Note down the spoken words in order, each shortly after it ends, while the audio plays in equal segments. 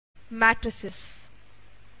Matrices.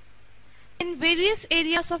 In various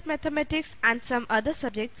areas of mathematics and some other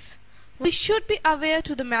subjects, we should be aware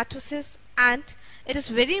to the matrices, and it is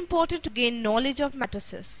very important to gain knowledge of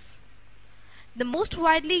matrices. The most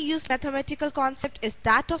widely used mathematical concept is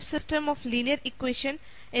that of system of linear equation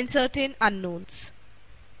in certain unknowns.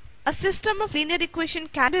 A system of linear equation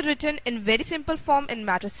can be written in very simple form in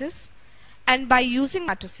matrices, and by using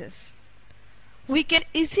matrices, we can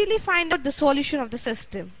easily find out the solution of the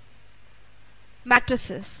system.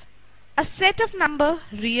 Matrices. A set of number,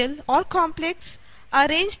 real or complex,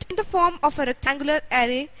 arranged in the form of a rectangular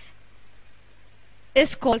array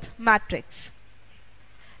is called matrix.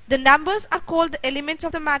 The numbers are called the elements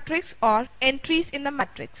of the matrix or entries in the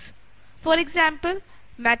matrix. For example,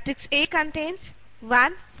 matrix A contains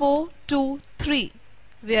 1, 4, 2, 3,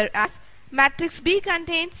 whereas matrix B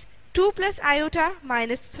contains 2 plus iota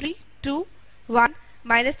minus 3, 2, 1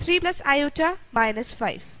 minus 3 plus iota minus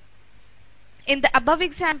 5. In the above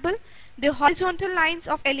example, the horizontal lines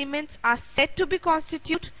of elements are said to be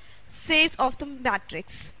constitute sets of the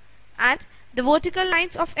matrix, and the vertical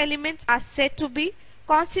lines of elements are said to be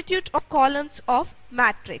constitute of columns of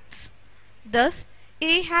matrix. Thus,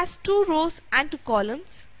 A has 2 rows and 2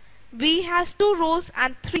 columns, B has 2 rows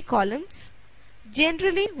and 3 columns.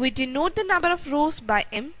 Generally, we denote the number of rows by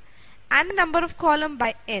M and the number of columns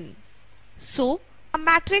by N. So, a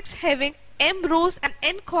matrix having M rows and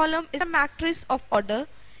N columns is a matrix of order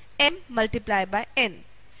M multiplied by N.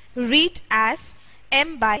 Read as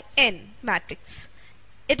M by N matrix.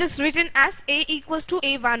 It is written as A equals to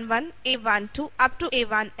A11, A12 up to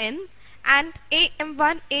A1n and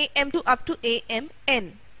AM1, AM2 up to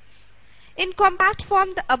AMN. In compact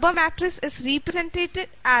form, the above matrix is represented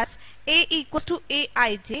as A equals to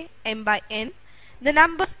Aij, M by N. The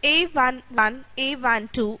numbers A11,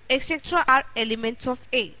 A12, etc. are elements of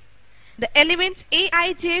A. The elements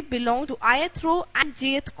Aij belong to ith row and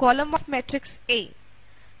jth column of matrix A.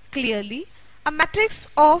 Clearly, a matrix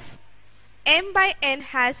of M by N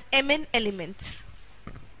has Mn elements.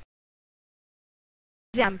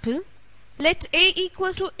 Example, let A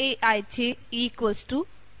equals to Aij equals to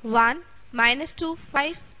 1, minus 2,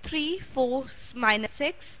 5, 3, 4, minus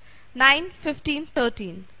 6, 9, 15,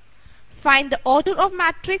 13. Find the order of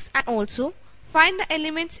matrix and also find the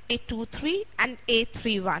elements A23 and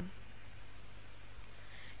A31.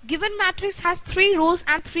 Given matrix has 3 rows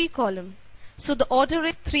and 3 columns, so the order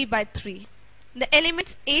is 3 by 3. The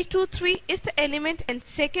element A23 is the element in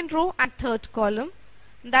second row and third column,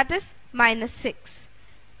 that is minus 6.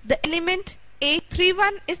 The element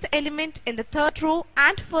A31 is the element in the third row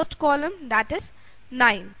and first column, that is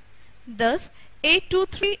 9. Thus,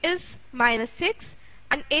 A23 is minus 6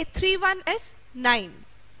 and A31 is 9.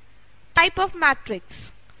 Type of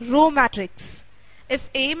matrix, row matrix. If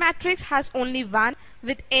A matrix has only 1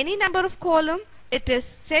 with any number of columns, it is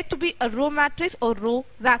said to be a row matrix or row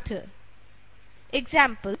vector.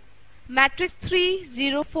 Example, matrix 3,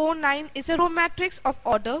 0, 4, 9 is a row matrix of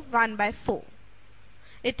order 1 by 4.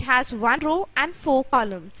 It has 1 row and 4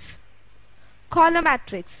 columns. Column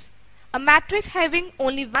matrix. A matrix having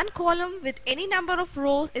only 1 column with any number of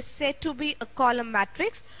rows is said to be a column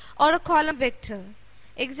matrix or a column vector.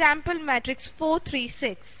 Example, matrix 4, 3,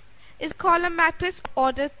 6 is a column matrix of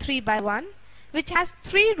order 3 by 1 which has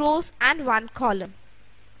 3 rows and 1 column.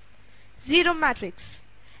 Zero matrix.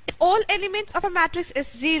 If all elements of a matrix is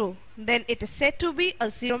 0, then it is said to be a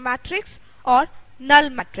zero matrix or null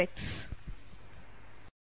matrix.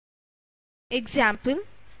 Example,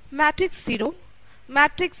 matrix 0,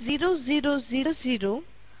 matrix 0, 0, 0, 0,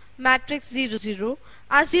 matrix 0, 0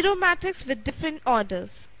 are zero matrix with different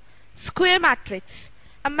orders. Square matrix.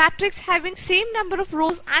 A matrix having same number of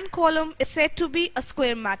rows and columns is said to be a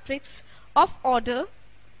square matrix of order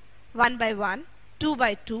 1 by 1, 2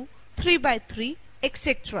 by 2, 3 by 3,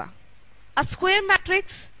 etc. A square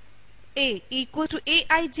matrix A equals to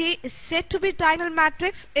Aij is said to be diagonal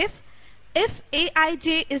matrix if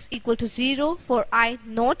Aij is equal to 0 for I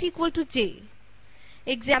not equal to j.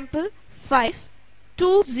 Example, 5,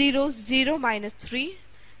 2, 0, 0 minus 3,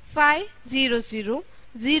 5, 0, 0,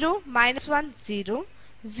 0 minus 1, 0,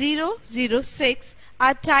 0, 0, 6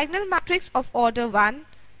 are diagonal matrix of order 1,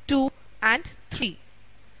 2 and 3.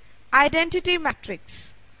 Identity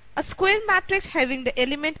matrix. A square matrix having the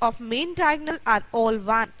element of main diagonal are all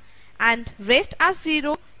 1 and rest are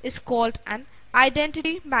 0 is called an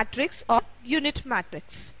identity matrix or unit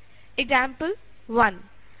matrix. Example, 1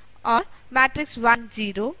 or matrix 1,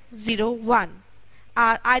 0, 0, 1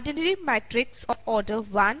 are identity matrix of order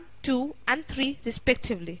 1, 2 and 3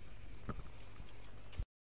 respectively.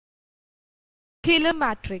 Scalar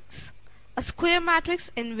matrix. A square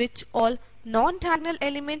matrix in which all non-diagonal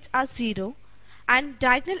elements are 0 and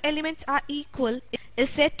diagonal elements are equal is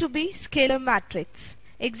said to be scalar matrix.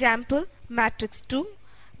 Example, matrix 2,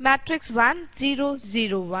 matrix 1 0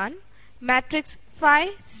 0 1, matrix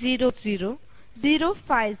 5 0 0, 0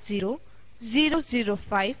 5 0, 0 0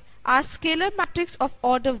 5 are scalar matrix of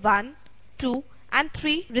order 1, 2 and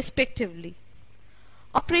 3 respectively.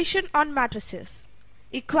 Operation on matrices.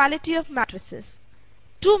 Equality of matrices.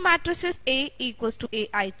 Two matrices A equals to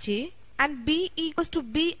Aij and B equals to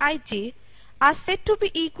Bij are said to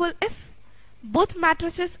be equal if both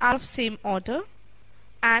matrices are of same order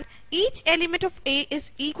and each element of A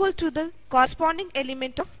is equal to the corresponding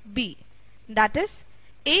element of B. That is,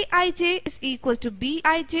 Aij is equal to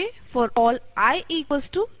Bij for all I equals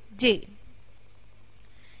to j.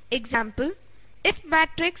 Example, if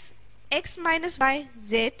matrix x minus y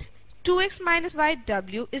z 2x minus y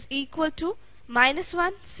w is equal to minus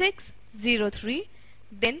 1 6 0 3,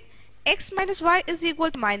 then x minus y is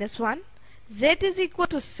equal to minus 1, z is equal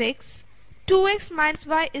to 6, 2x minus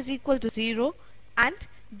y is equal to 0 and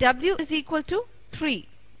w is equal to 3.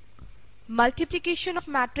 Multiplication of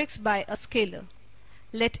matrix by a scalar.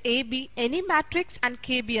 Let A be any matrix and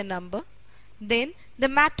K be a number. Then the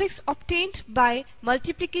matrix obtained by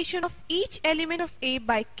multiplication of each element of A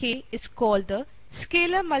by K is called the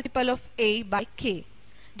scalar multiple of A by K,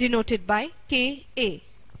 denoted by Ka.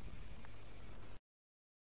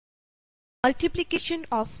 Multiplication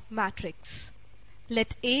of matrix.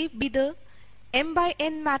 Let A be the m by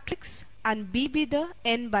n matrix and B be the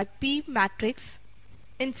n by p matrix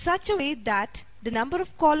in such a way that the number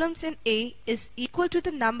of columns in A is equal to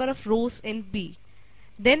the number of rows in B.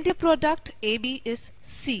 Then the product AB is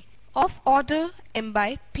C of order m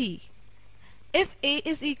by p. If A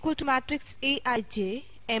is equal to matrix Aij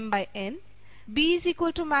m by n, B is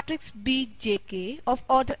equal to matrix Bjk of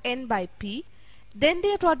order n by p, then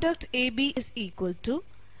their product AB is equal to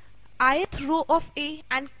ith row of A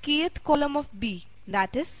and kth column of B.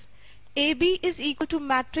 That is, AB is equal to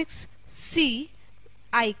matrix Cik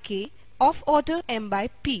of order m by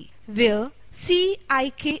p, where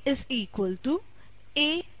Cik is equal to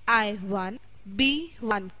AI1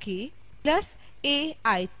 B1k plus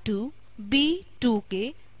AI2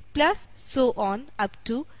 B2k plus so on up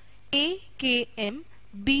to AKM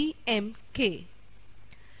BMK,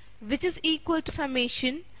 which is equal to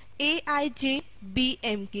summation Aij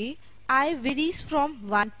BMK. I varies from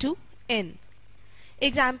 1 to n.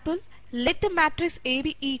 Example, let the matrix A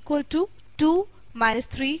be equal to 2 minus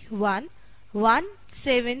 3 1 1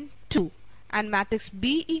 7 2 and matrix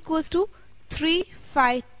B equals to 3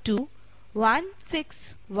 5 2 1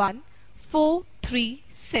 6 1 4 3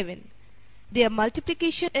 7. Their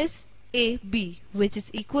multiplication is AB, which is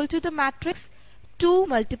equal to the matrix 2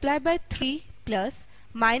 multiplied by 3 plus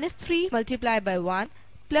minus 3 multiplied by 1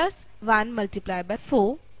 plus 1 multiplied by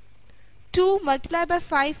 4, 2 multiplied by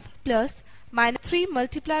 5 plus minus 3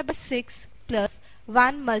 multiplied by 6 plus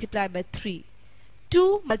 1 multiplied by 3,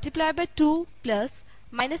 2 multiplied by 2 plus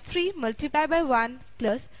minus 3 multiplied by 1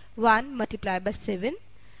 plus 1 multiplied by 7,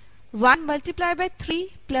 1 multiplied by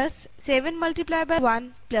 3 plus 7 multiplied by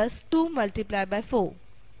 1 plus 2 multiplied by 4,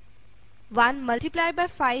 1 multiplied by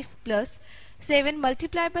 5 plus 7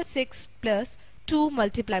 multiplied by 6 plus 2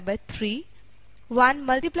 multiplied by 3, 1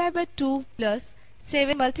 multiplied by 2 plus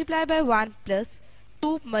 7 multiplied by 1 plus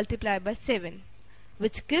 2 multiplied by 7,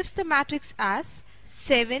 which gives the matrix as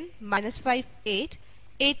 7 minus 5 8,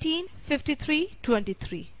 18 53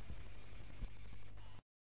 23.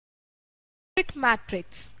 Symmetric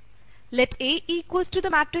matrix. Let A equals to the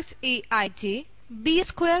matrix Aij be a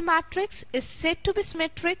square matrix is said to be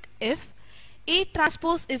symmetric if A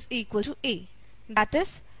transpose is equal to A. That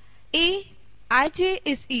is, Aij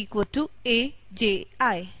is equal to Aji.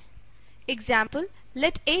 Example,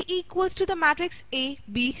 let A equals to the matrix A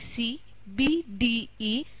B C B D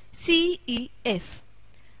E C E F.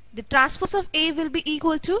 The transpose of A will be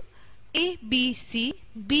equal to A B C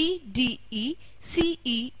B D E C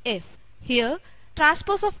E F. Here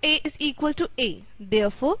transpose of A is equal to A.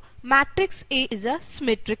 Therefore, matrix A is a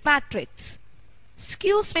symmetric matrix.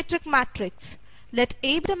 Skew symmetric matrix. Let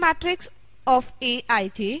A be the matrix of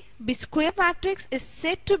Aij be square matrix is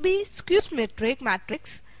said to be skew symmetric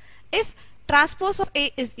matrix if transpose of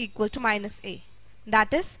A is equal to minus A.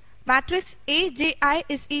 That is, matrix Aji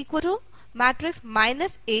is equal to matrix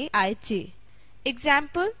minus Aij.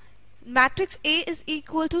 Example, matrix A is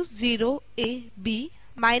equal to 0 A B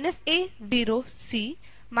minus A 0 C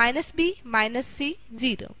minus B minus C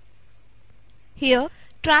 0. Here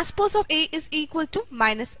transpose of A is equal to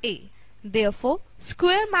minus A. Therefore,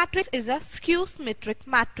 square matrix is a skew symmetric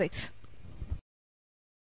matrix.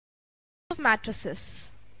 Of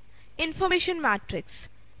matrices. Information matrix.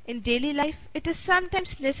 In daily life, it is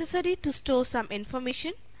sometimes necessary to store some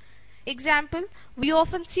information. Example, we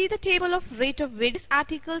often see the table of rate of various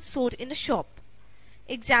articles sold in a shop.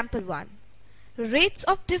 Example 1. Rates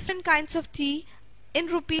of different kinds of tea in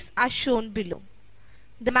rupees are shown below.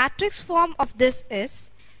 The matrix form of this is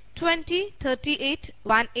 20, 38,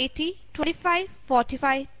 180, 25,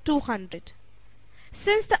 45, 200.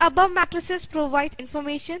 Since the above matrices provide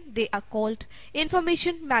information, they are called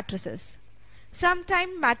information matrices.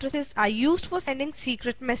 Sometimes matrices are used for sending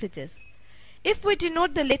secret messages. If we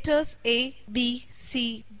denote the letters A, B,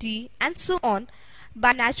 C, D and so on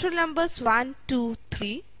by natural numbers 1, 2,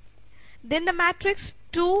 3, then the matrix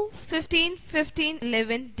 2, 15, 15,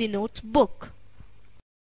 11 denotes book.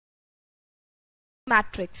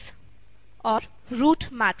 Matrix or route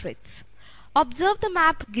matrix. Observe the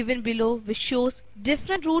map given below, which shows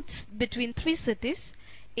different routes between three cities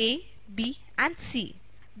A, B and C.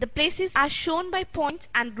 The places are shown by points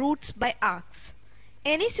and routes by arcs.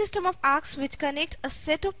 Any system of arcs which connect a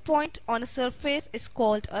set of points on a surface is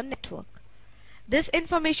called a network. This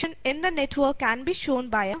information in the network can be shown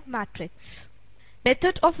by a matrix.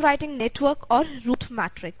 Method of writing network or route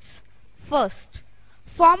matrix. First,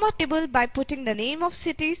 form a table by putting the name of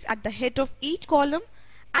cities at the head of each column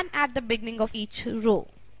and at the beginning of each row.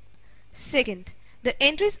 Second, the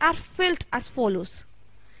entries are filled as follows.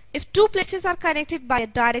 If two places are connected by a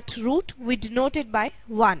direct route, we denote it by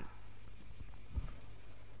 1.